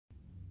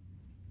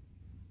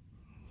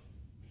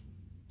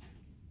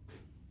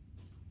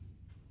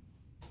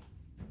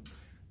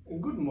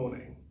Good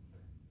morning.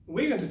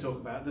 We're going to talk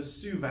about the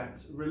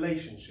Souvent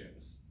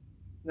relationships.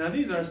 Now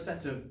these are a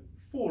set of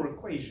 4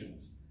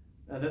 equations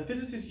that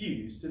physicists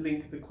use to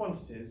link the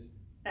quantities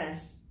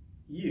S,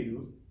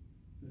 U,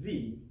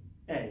 V,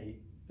 A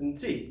and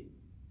T.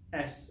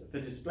 S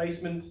for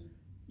displacement,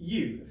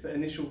 U for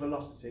initial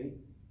velocity,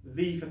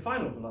 V for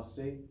final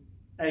velocity,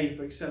 A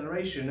for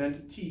acceleration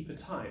and T for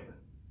time.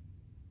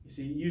 You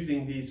see,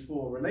 using these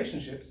 4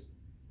 relationships,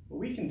 what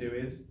we can do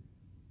is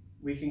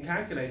we can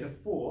calculate a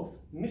 4th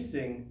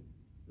missing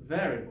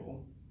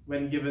variable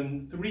when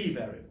given 3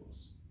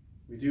 variables.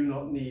 We do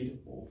not need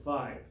all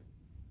 5.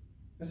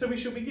 And so we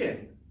shall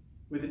begin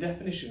with the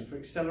definition for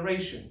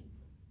acceleration.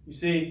 You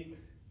see,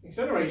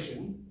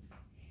 acceleration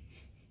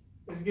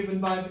is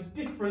given by the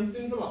difference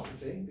in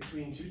velocity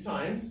between 2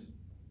 times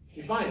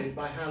divided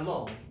by how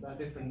long that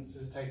difference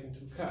has taken to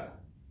occur.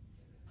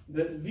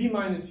 That v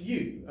minus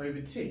u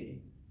over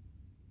t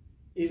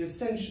is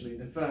essentially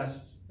the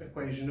first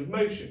equation of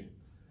motion.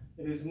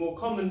 It is more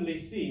commonly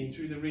seen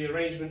through the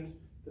rearrangement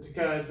that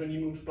occurs when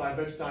you multiply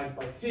both sides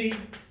by t,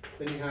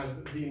 then you have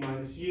v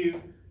minus u,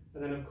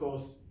 and then of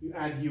course you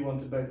add u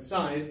onto both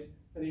sides,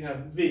 and you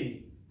have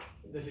v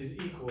that is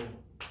equal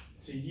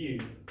to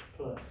u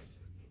plus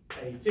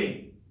at.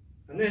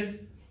 And this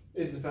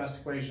is the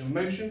first equation of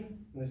motion,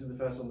 and this is the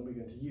first one that we're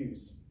going to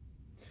use.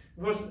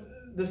 Of course,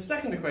 the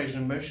second equation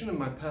of motion, and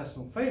my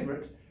personal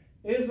favourite,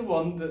 is the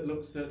one that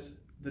looks at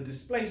the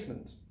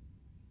displacement.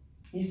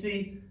 You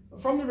see,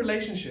 from the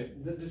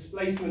relationship that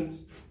displacement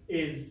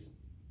is,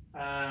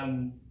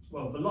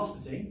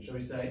 velocity, shall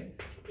we say,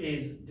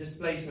 is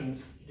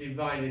displacement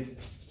divided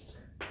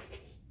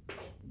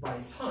by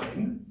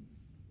time,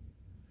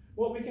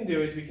 what we can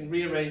do is we can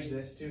rearrange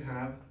this to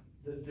have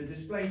the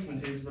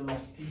displacement is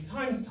velocity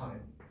times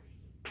time.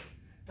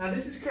 Now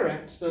this is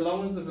correct so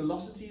long as the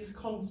velocity is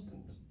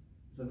constant.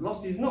 If the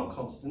velocity is not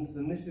constant,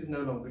 then this is no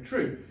longer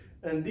true.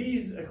 And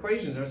these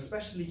equations are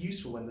especially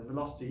useful when the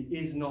velocity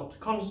is not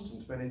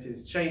constant, when it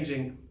is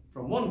changing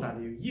from one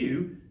value,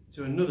 u,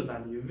 to another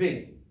value,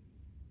 v.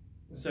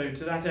 So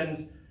to that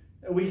end,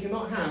 we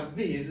cannot have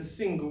v as a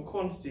single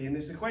quantity in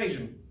this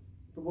equation.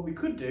 But what we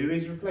could do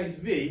is replace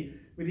v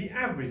with the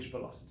average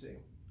velocity.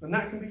 And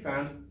that can be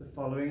found the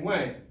following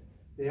way.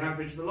 The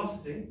average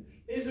velocity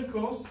is, of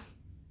course,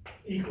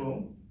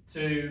 equal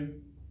to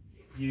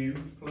u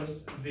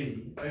plus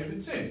v over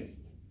 2.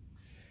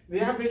 The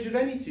average of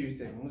any 2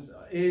 things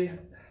is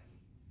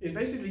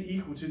basically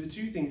equal to the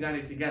 2 things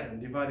added together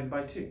and divided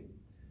by 2.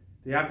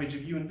 The average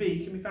of u and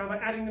v can be found by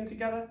adding them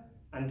together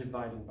and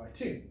dividing by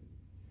 2.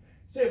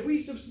 So if we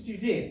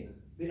substitute in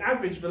the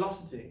average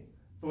velocity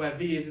for where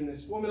v is in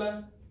this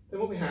formula, then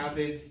what we have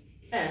is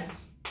s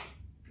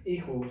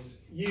equals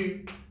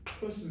u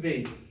plus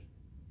v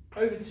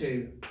over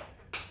 2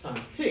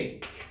 times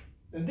t.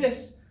 And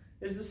this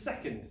is the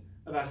second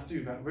of our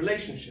Souvent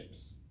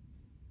relationships.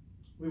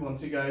 We want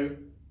to go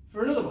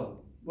for another one.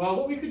 Well,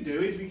 what we could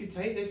do is we could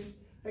take this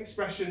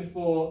expression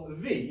for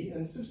v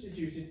and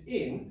substitute it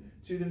in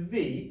to the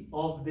v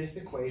of this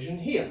equation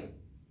here.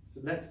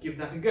 So let's give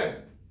that a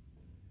go.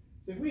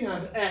 So if we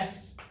have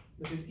s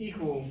that is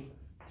equal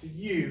to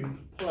u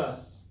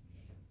plus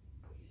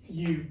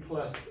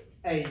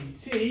at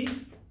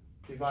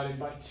divided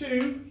by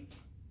 2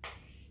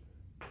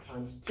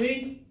 times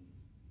t,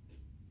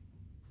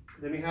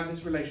 then we have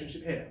this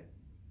relationship here.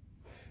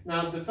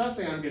 Now, the first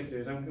thing I'm going to do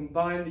is I'm going to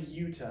combine the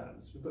u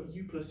terms. We've got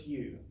u plus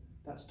u,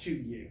 that's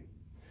 2u.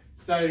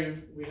 So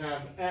we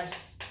have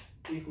s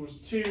equals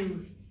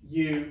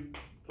 2u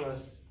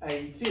plus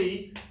at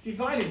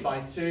divided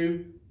by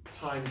 2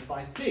 times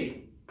by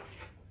t.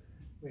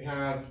 We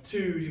have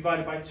 2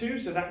 divided by 2,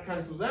 so that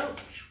cancels out.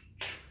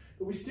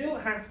 But we still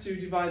have to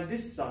divide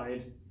this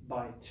side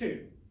by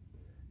 2.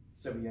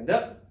 So we end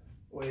up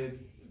with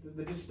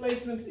the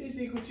displacement is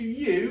equal to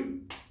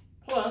u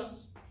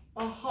plus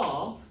a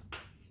half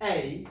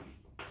at,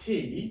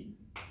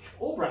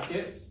 or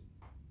brackets,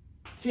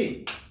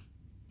 t.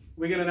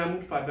 We're going to now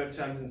multiply both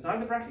terms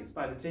inside the brackets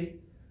by the t,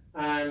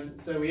 and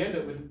so we end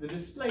up with the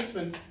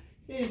displacement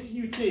is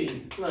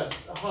ut plus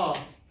a half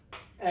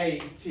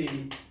at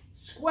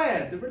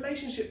squared, the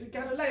relationship that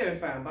Galileo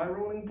found by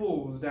rolling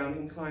balls down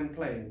inclined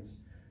planes.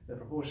 The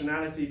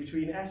proportionality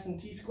between s and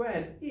t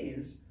squared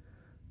is,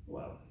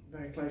 well,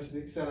 very close to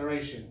the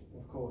acceleration.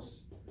 Of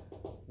course,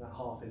 that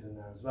half is in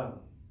there as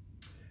well.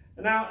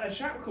 And now, a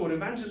chap called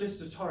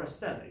Evangelista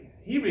Torricelli,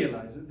 he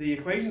realised that the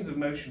equations of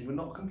motion were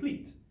not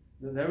complete,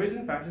 that there is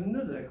in fact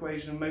another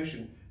equation of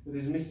motion that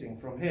is missing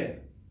from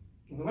here.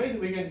 And the way that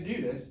we're going to do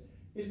this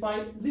is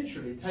by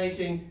literally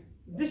taking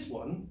this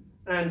one,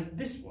 and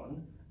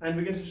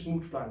we're going to just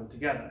multiply them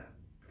together,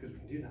 because we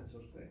can do that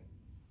sort of thing.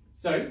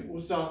 So,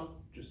 we'll start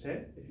just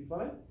here, if you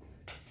follow.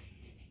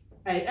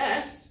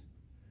 As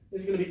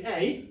is going to be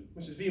a,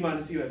 which is v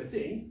minus u over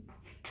t,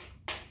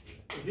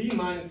 v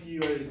minus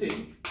u over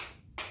t,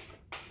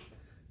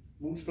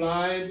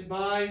 multiplied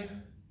by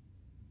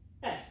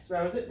s.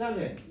 Where is it? Down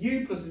here.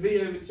 U plus v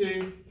over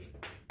 2,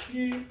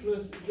 u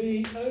plus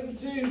v over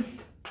 2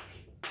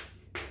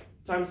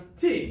 times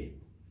t.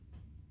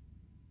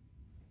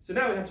 So So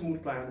now we have to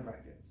multiply out the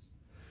brackets.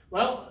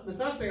 Well, the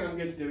first thing I'm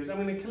going to do is I'm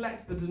going to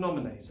collect the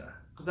denominator,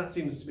 because that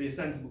seems to be a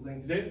sensible thing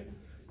to do.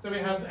 So we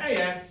have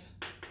AS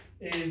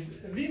is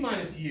V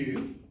minus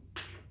U,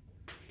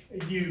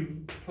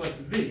 U plus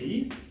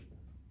V,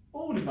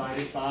 all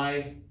divided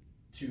by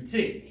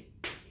 2t,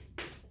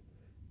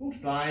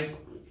 multiplied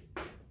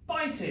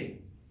by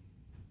t.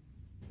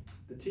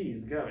 The t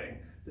is going.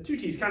 The two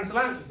t's cancel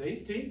out, you see.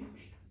 T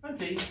and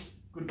t,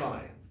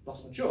 goodbye.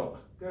 Lost my chalk.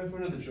 Going for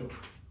another chalk.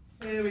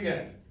 Here we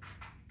go.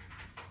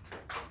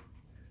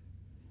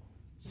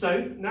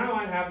 So now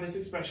I have this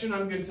expression.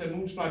 I'm going to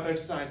multiply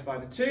both sides by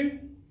the 2,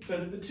 so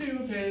that the 2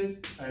 appears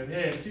over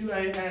here.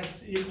 2as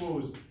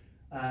equals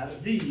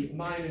v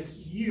minus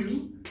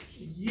u,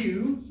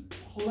 u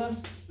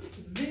plus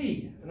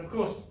v. And of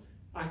course,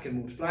 I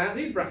can multiply out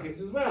these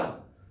brackets as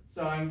well.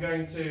 So I'm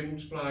going to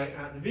multiply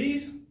out the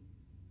v's,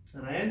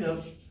 and I end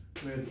up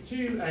with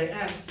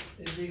 2as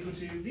is equal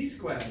to v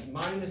squared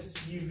minus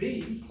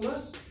uv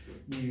plus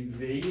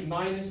uv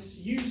minus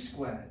u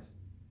squared.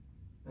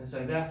 And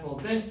so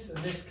therefore this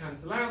and this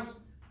cancel out.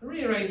 A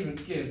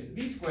rearrangement gives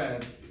v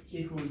squared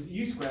equals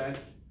u squared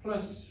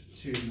plus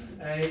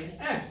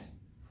 2as.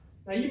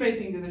 Now you may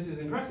think that this is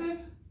impressive,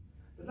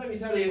 but let me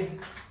tell you,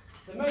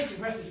 the most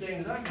impressive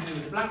thing that I can do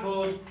with the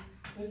blackboard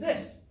is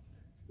this.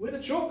 With a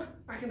chalk,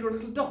 I can draw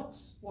little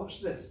dots.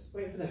 Watch this.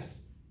 Wait for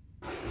this.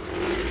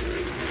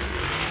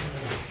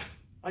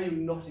 Are you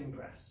not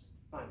impressed?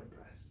 I'm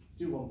impressed. Let's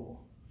do one more.